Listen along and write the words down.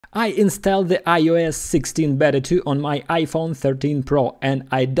I installed the iOS 16 Beta 2 on my iPhone 13 Pro and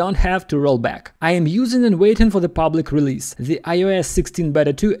I don't have to roll back. I am using and waiting for the public release. The iOS 16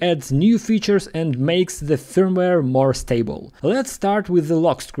 Beta 2 adds new features and makes the firmware more stable. Let's start with the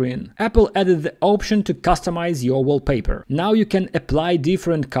lock screen. Apple added the option to customize your wallpaper. Now you can apply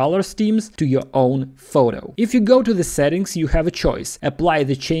different color schemes to your own photo. If you go to the settings, you have a choice. Apply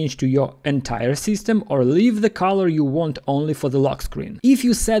the change to your entire system or leave the color you want only for the lock screen. If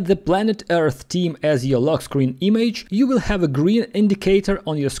you set the planet Earth theme as your lock screen image, you will have a green indicator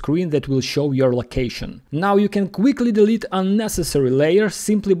on your screen that will show your location. Now you can quickly delete unnecessary layers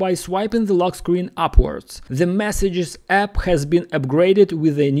simply by swiping the lock screen upwards. The Messages app has been upgraded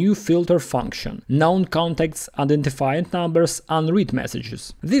with a new filter function: known contacts, identified numbers, unread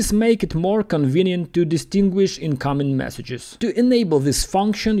messages. This makes it more convenient to distinguish incoming messages. To enable this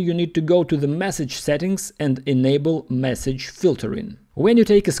function, you need to go to the message settings and enable message filtering. When you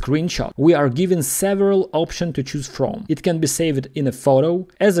take a screenshot, we are given several options to choose from. It can be saved in a photo,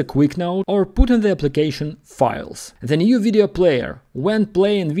 as a quick note, or put in the application Files. The new video player. When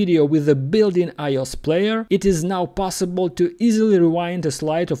playing video with the built-in iOS player, it is now possible to easily rewind a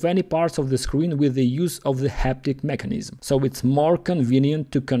slide of any parts of the screen with the use of the haptic mechanism, so it's more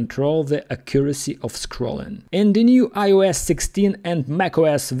convenient to control the accuracy of scrolling. In the new iOS 16 and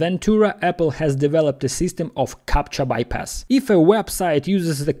macOS Ventura, Apple has developed a system of CAPTCHA bypass. If a website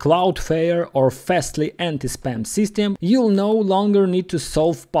uses the Cloudflare or Fastly anti-spam system, you'll no longer need to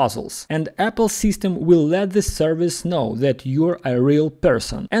solve puzzles, and Apple's system will let the service know that you're a real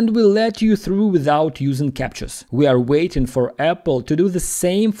person and will let you through without using CAPTCHAs. We are waiting for Apple to do the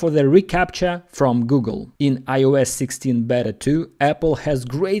same for the reCAPTCHA from Google. In iOS 16 Beta 2, Apple has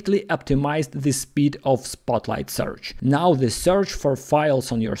greatly optimized the speed of Spotlight search. Now the search for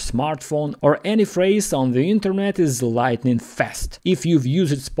files on your smartphone or any phrase on the internet is lightning fast. If you've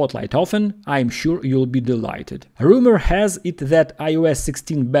used Spotlight often, I'm sure you'll be delighted. Rumor has it that iOS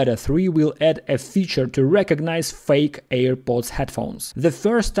 16 Beta 3 will add a feature to recognize fake AirPods headphones. The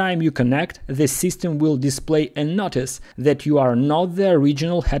first time you connect, the system will display a notice that you are not the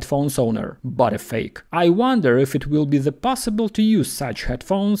original headphones owner, but a fake. I wonder if it will be possible to use such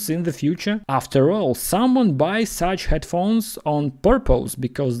headphones in the future. After all, someone buys such headphones on purpose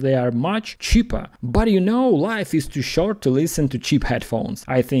because they are much cheaper. But you know, life is too short to listen to cheap headphones.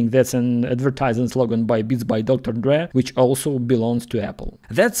 I think that's an advertising slogan by Beats by Dr. Dre, which also belongs to Apple.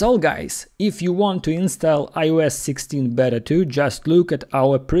 That's all, guys. If you want to install iOS 16 Beta 2, just look at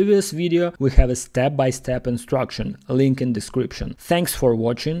our previous video, we have a step-by-step instruction, link in description. Thanks for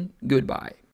watching, goodbye.